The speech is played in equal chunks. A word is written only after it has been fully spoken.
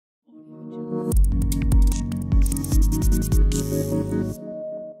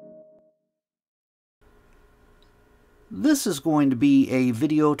This is going to be a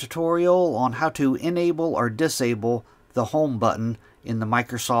video tutorial on how to enable or disable the home button in the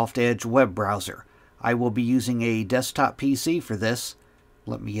Microsoft Edge web browser. I will be using a desktop PC for this.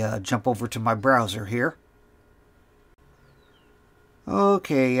 Let me jump over to my browser here.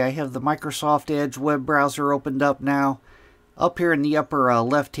 Okay, I have the Microsoft Edge web browser opened up now. Up here in the upper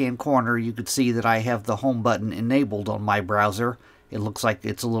left-hand corner, you can see that I have the home button enabled on my browser. It looks like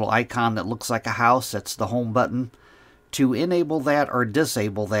it's a little icon that looks like a house. That's the home button. To enable that or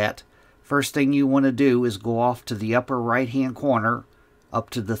disable that, first thing you want to do is go off to the upper right-hand corner, up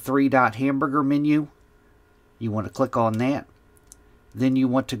to the three-dot hamburger menu. You want to click on that. Then you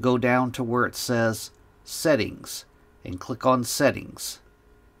want to go down to where it says Settings and click on Settings.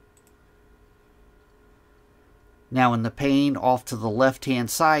 Now in the pane off to the left-hand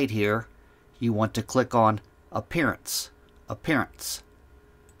side here, you want to click on Appearance.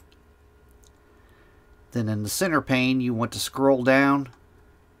 Then in the center pane, you want to scroll down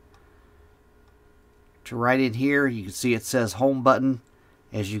to right in here. You can see it says Home Button.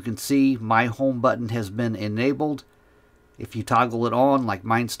 As you can see, my home button has been enabled. If you toggle it on, like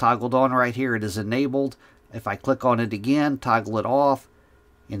mine's toggled on right here, it is enabled. If I click on it again, toggle it off,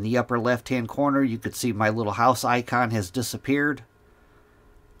 in the upper left-hand corner, you can see my little house icon has disappeared.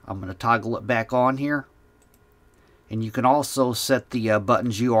 I'm going to toggle it back on here. And you can also set the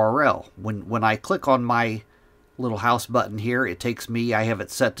button's URL. When I click on my little house button here, it takes me, I have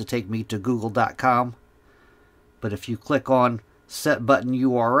it set to take me to google.com. But if you click on Set Button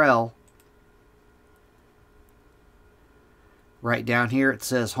URL, right down here it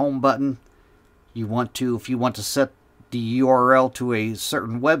says Home Button. You want to, if you want to set the URL to a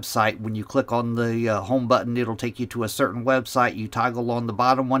certain website, when you click on the home button, it'll take you to a certain website. You toggle on the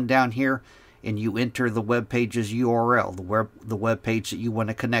bottom one down here, and you enter the web page's URL, the web page that you want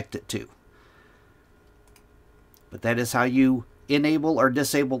to connect it to. But that is how you enable or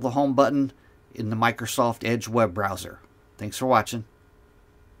disable the home button in the Microsoft Edge web browser. Thanks for watching.